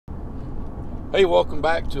Hey, welcome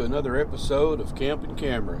back to another episode of Camping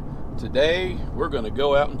Camera. Today, we're going to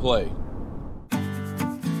go out and play.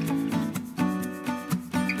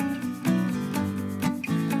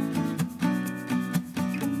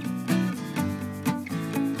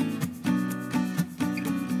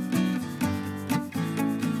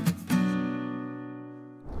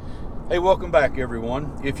 Hey, welcome back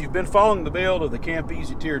everyone. If you've been following the build of the Camp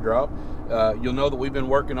Easy Teardrop, you'll know that we've been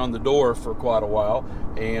working on the door for quite a while,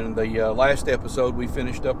 and the last episode we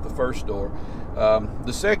finished up the first door.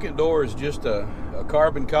 The second door is just a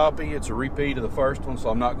carbon copy. It's a repeat of the first one, so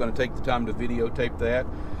I'm not going to take the time to videotape that.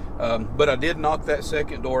 But I did knock that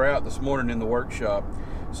second door out this morning in the workshop.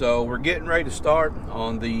 So we're getting ready to start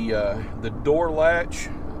on the door latch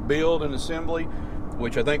build and assembly,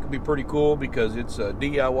 which I think would be pretty cool because it's a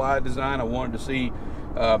DIY design. I wanted to see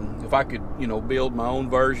if I could, build my own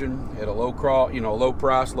version at a low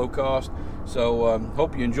price, low cost. So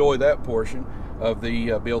hope you enjoy that portion of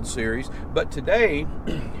the build series. But today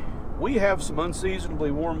we have some unseasonably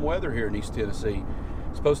warm weather here in East Tennessee.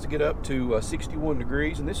 It's supposed to get up to 61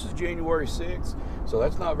 degrees, and this is January 6th, so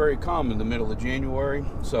that's not very common in the middle of January.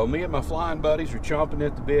 So me and my flying buddies are chomping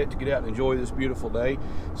at the bit to get out and enjoy this beautiful day.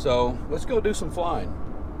 So let's go do some flying.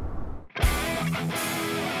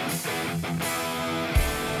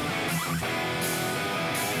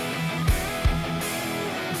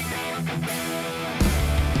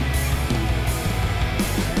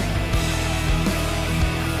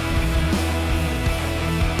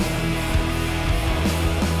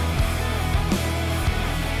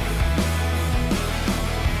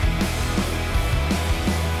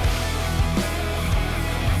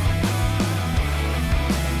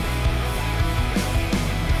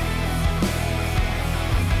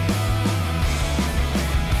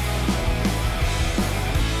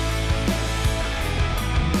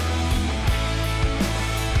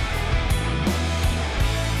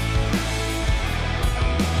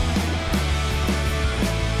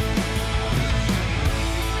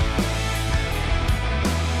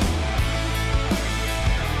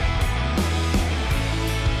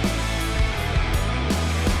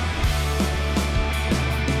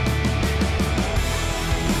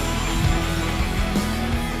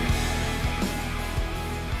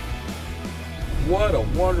 What a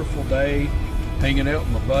wonderful day hanging out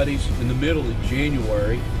with my buddies in the middle of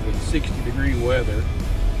January with 60-degree weather.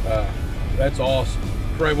 That's awesome.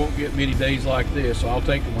 Probably won't get many days like this, so I'll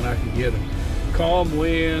take them when I can get them. Calm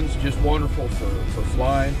winds, just wonderful for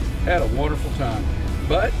flying. Had a wonderful time.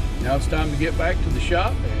 But now it's time to get back to the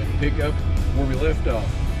shop and pick up where we left off.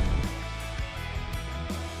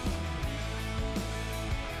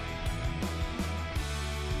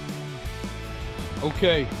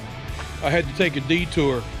 Okay. I had to take a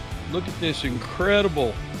detour. Look at this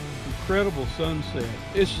incredible sunset.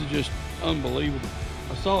 This is just unbelievable.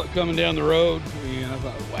 I saw it coming down the road and I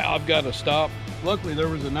thought, wow, I've got to stop. Luckily there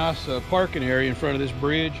was a nice parking area in front of this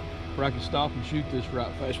bridge where I could stop and shoot this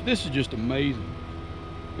right fast. But this is just amazing.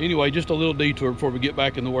 Anyway, just a little detour before we get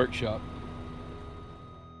back in the workshop.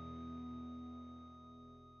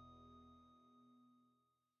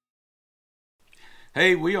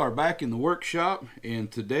 Hey, we are back in the workshop, and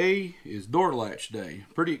today is door latch day.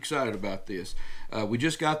 Pretty excited about this. We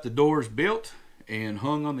just got the doors built and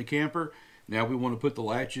hung on the camper. Now we want to put the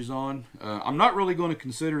latches on. I'm not really going to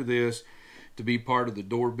consider this to be part of the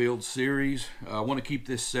door build series. I want to keep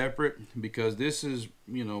this separate because this is,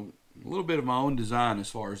 a little bit of my own design as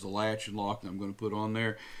far as the latch and lock that I'm going to put on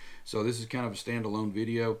there. So this is kind of a standalone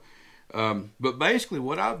video. But basically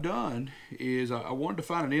what I've done is I wanted to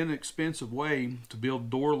find an inexpensive way to build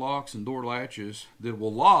door locks and door latches that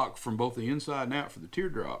will lock from both the inside and out for the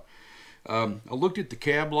Teardrop. I looked at the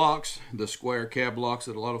cab locks, the square cab locks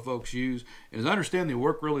that a lot of folks use, and as I understand they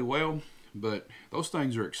work really well, but those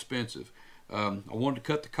things are expensive. I wanted to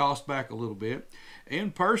cut the cost back a little bit,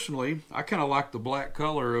 and personally I kind of like the black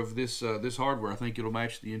color of this this hardware. I think it'll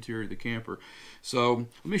match the interior of the camper. So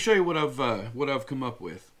let me show you what I've come up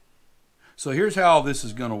with. So here's how all this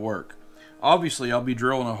is going to work. Obviously, I'll be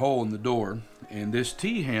drilling a hole in the door, and this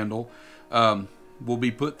T-handle will be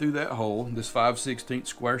put through that hole. This 5/16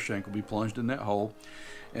 square shank will be plunged in that hole,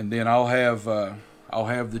 and then I'll have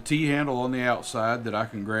the T-handle on the outside that I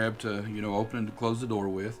can grab to open and to close the door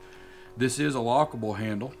with. This is a lockable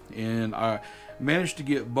handle, and I managed to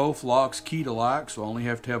get both locks keyed alike, so I only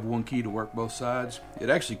have to have one key to work both sides. It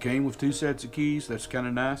actually came with 2 sets of keys. That's kind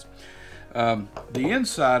of nice. The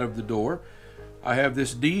inside of the door, I have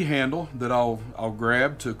this D handle that I'll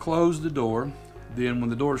grab to close the door. Then when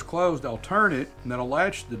the door is closed, I'll turn it and that'll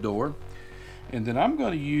latch the door. And then I'm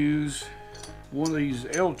going to use one of these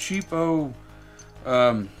El Cheapo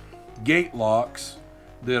gate locks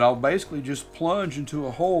that I'll basically just plunge into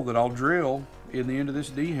a hole that I'll drill in the end of this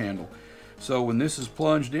D handle. So when this is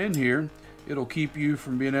plunged in here, it'll keep you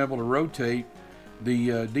from being able to rotate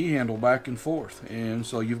the D handle back and forth, and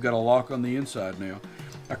so you've got a lock on the inside now.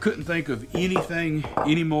 I couldn't think of anything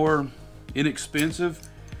any more inexpensive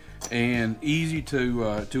and easy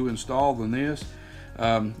to install than this.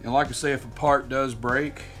 And like I say, if a part does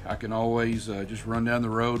break, I can always just run down the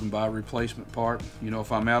road and buy a replacement part. You know,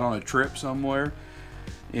 if I'm out on a trip somewhere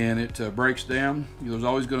and it breaks down, there's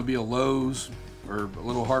always going to be a Lowe's or a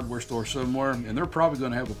little hardware store somewhere, and they're probably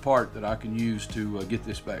going to have a part that I can use to get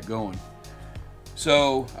this back going.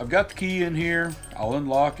 So I've got the key in here. I'll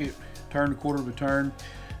unlock it, turn a quarter of a turn,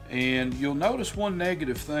 and you'll notice one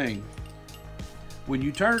negative thing. When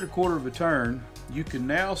you turn it a quarter of a turn, you can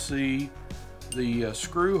now see the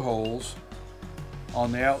screw holes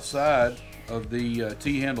on the outside of the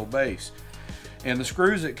T-handle base. And the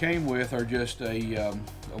screws it came with are just a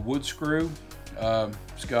wood screw.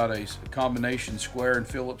 It's got a combination square and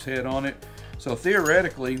Phillips head on it. So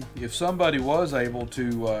theoretically, if somebody was able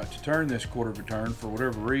to turn this quarter of a turn for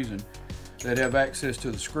whatever reason, they'd have access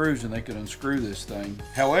to the screws and they could unscrew this thing.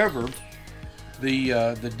 However,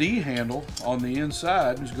 the D handle on the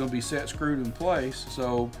inside is going to be set screwed in place,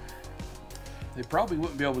 so they probably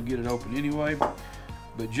wouldn't be able to get it open anyway.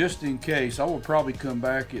 But just in case, I will probably come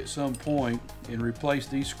back at some point and replace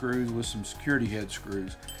these screws with some security head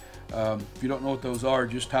screws. If you don't know what those are,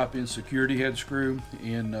 just type in security head screw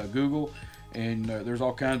in Google, and there's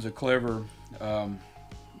all kinds of clever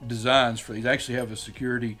designs for these. I actually have a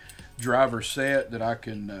security driver set that I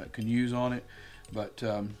can use on it, but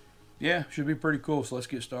yeah, should be pretty cool. So let's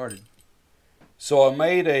get started. So I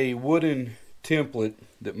made a wooden template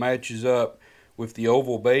that matches up with the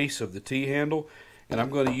oval base of the T-handle, and I'm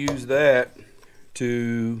going to use that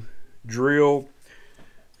to drill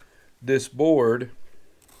this board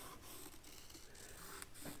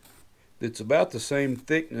that's about the same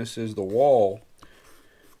thickness as the wall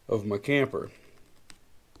of my camper.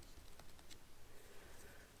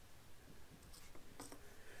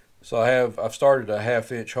 So I've started a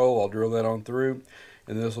 1/2 inch hole. I'll drill that on through,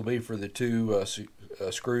 and this will be for the two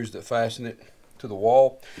screws that fasten it to the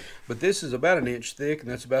wall. But this is about 1 inch thick, and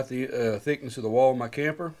that's about the thickness of the wall of my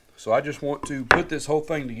camper. So I just want to put this whole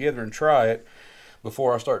thing together and try it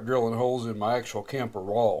before I start drilling holes in my actual camper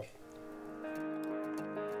wall.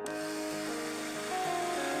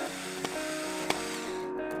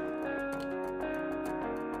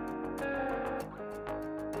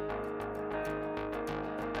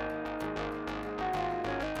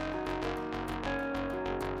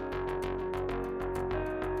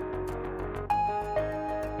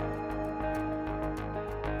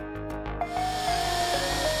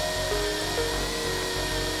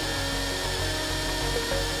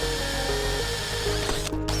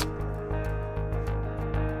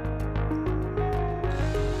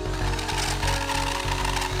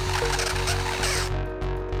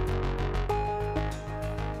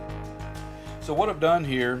 So what I've done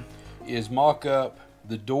here is mock up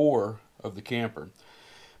the door of the camper.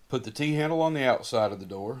 Put the T-handle on the outside of the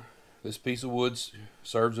door. This piece of wood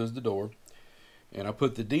serves as the door. And I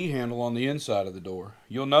put the D-handle on the inside of the door.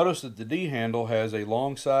 You'll notice that the D-handle has a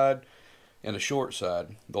long side and a short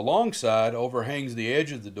side. The long side overhangs the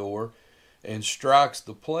edge of the door and strikes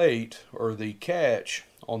the plate or the catch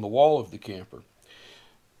on the wall of the camper.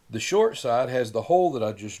 The short side has the hole that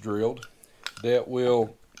I just drilled that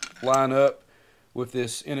will line up with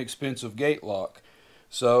this inexpensive gate lock.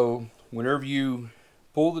 So whenever you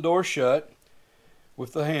pull the door shut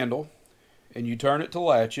with the handle and you turn it to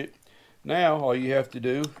latch it, now all you have to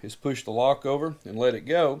do is push the lock over and let it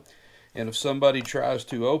go, and if somebody tries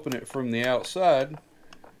to open it from the outside,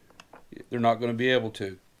 they're not going to be able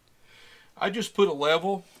to. I just put a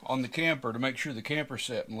level on the camper to make sure the camper's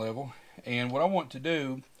set in level, and what I want to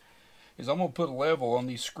do is I'm going to put a level on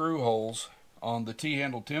these screw holes on the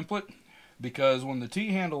T-handle template, because when the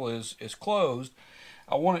T-handle is closed,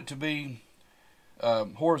 I want it to be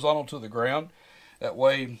horizontal to the ground. That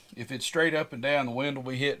way, if it's straight up and down, the wind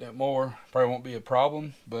will be hitting it more. Probably won't be a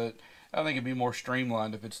problem, but I think it'd be more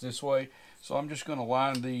streamlined if it's this way. So I'm just going to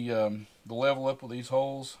line the level up with these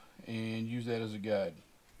holes and use that as a guide.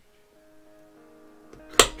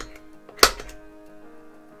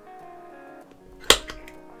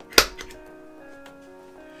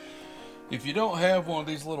 If you don't have one of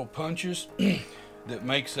these little punches that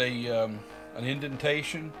makes an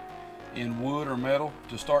indentation in wood or metal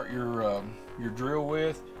to start your drill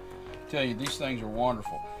with, I tell you, these things are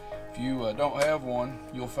wonderful. If you don't have one,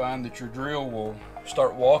 you'll find that your drill will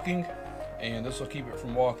start walking, and this will keep it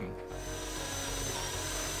from walking.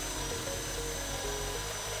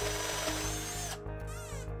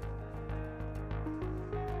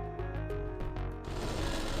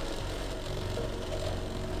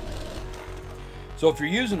 So if you're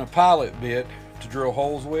using a pilot bit to drill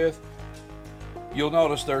holes with, you'll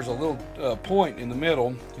notice there's a little point in the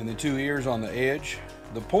middle and the two ears on the edge.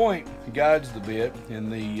 The point guides the bit,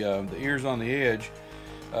 and the ears on the edge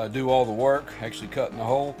do all the work, actually cutting the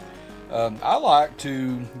hole. I like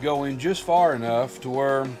to go in just far enough to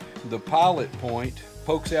where the pilot point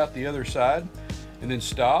pokes out the other side, and then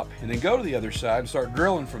stop, and then go to the other side and start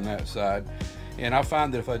drilling from that side. And I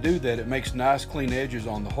find that if I do that, it makes nice clean edges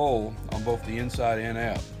on the hole on both the inside and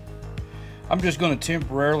out. I'm just going to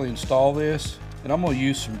temporarily install this, and I'm going to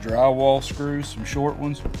use some drywall screws, some short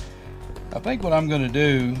ones. I think what I'm going to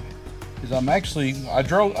do is I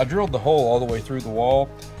drilled the hole all the way through the wall.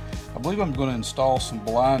 I believe I'm going to install some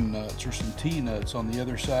blind nuts or some T-nuts on the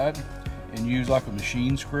other side and use like a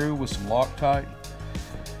machine screw with some Loctite,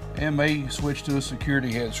 and may switch to a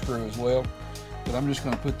security head screw as well. But I'm just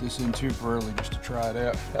going to put this in temporarily just to try it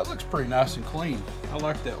out. That looks pretty nice and clean. I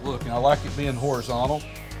like that look, and I like it being horizontal.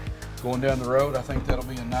 Going down the road, I think that'll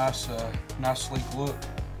be a nice, nice sleek look.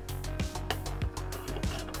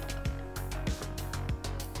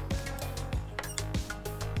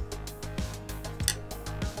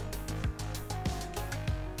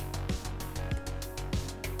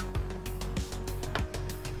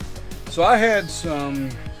 So I had some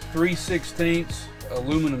 3/16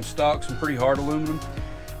 aluminum stock, some pretty hard aluminum,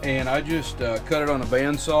 and I just cut it on a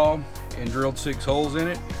bandsaw and drilled 6 holes in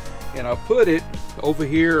it, and I put it over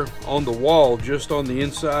here on the wall just on the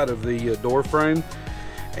inside of the door frame,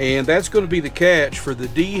 and that's going to be the catch for the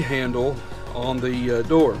D handle on the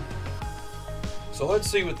door. So let's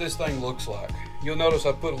see what this thing looks like. You'll notice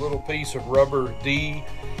I put a little piece of rubber D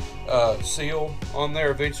seal on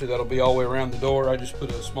there. Eventually that'll be all the way around the door. I just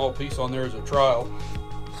put a small piece on there as a trial.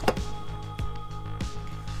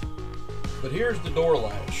 But here's the door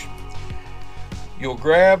latch. You'll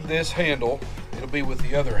grab this handle, it'll be with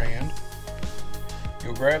the other hand.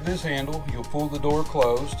 You'll grab this handle, you'll pull the door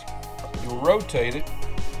closed, you'll rotate it,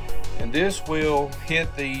 and this will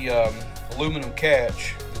hit the aluminum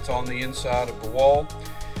catch that's on the inside of the wall.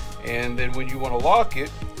 And then when you want to lock it,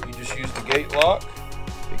 you just use the gate lock.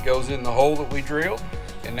 It goes in the hole that we drilled,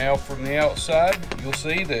 and now from the outside you'll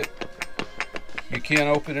see that you can't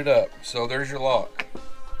open it up. So there's your lock.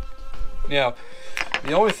 Now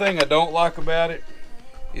the only thing I don't like about it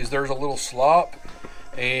is there's a little slop,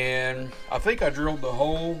 and I think I drilled the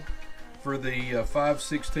hole for the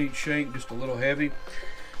 5/16 shank just a little heavy.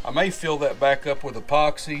 I may fill that back up with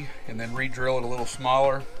epoxy and then re-drill it a little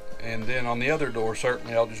smaller, and then on the other door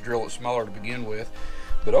certainly I'll just drill it smaller to begin with.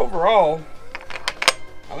 But overall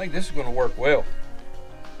I think this is going to work well.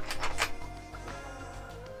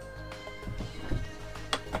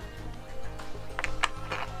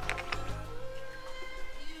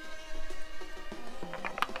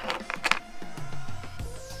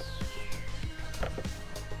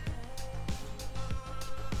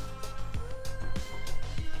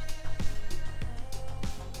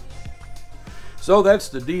 So that's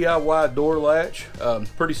the DIY door latch.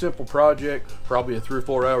 Pretty simple project, probably a 3 or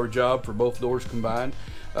 4 hour job for both doors combined.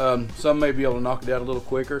 Some may be able to knock it out a little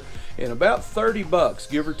quicker, and about 30 bucks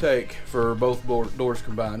give or take for both doors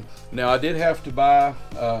combined. Now I did have to buy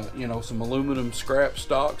you know, some aluminum scrap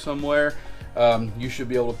stock somewhere. You should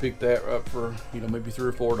be able to pick that up for, you know, maybe $3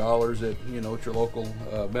 or $4 at, you know, at your local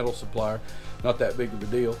metal supplier. Not that big of a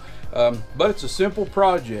deal, but it's a simple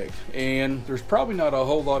project, and there's probably not a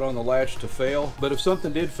whole lot on the latch to fail. But if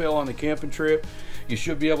something did fail on the camping trip, you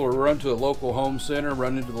should be able to run to a local home center,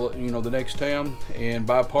 run into the, you know, the next town and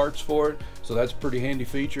buy parts for it. So that's a pretty handy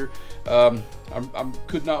feature. I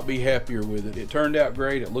could not be happier with it. It turned out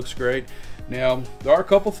great. It looks great. Now there are a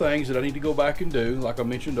couple things that I need to go back and do, like I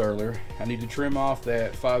mentioned earlier. I need to trim off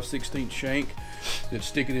that 5/16 shank that's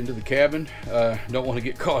sticking into the cabin. Don't want to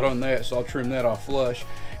get caught on that, so I'll trim that off flush.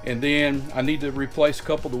 And then I need to replace a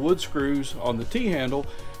couple of the wood screws on the T-handle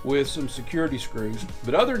with some security screws.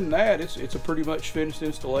 But other than that, it's a pretty much finished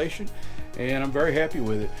installation, and I'm very happy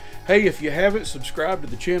with it. Hey, if you haven't subscribed to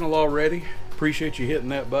the channel already, appreciate you hitting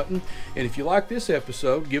that button. And if you like this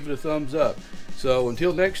episode, give it a thumbs up. So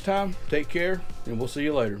until next time, take care, and we'll see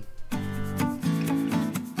you later.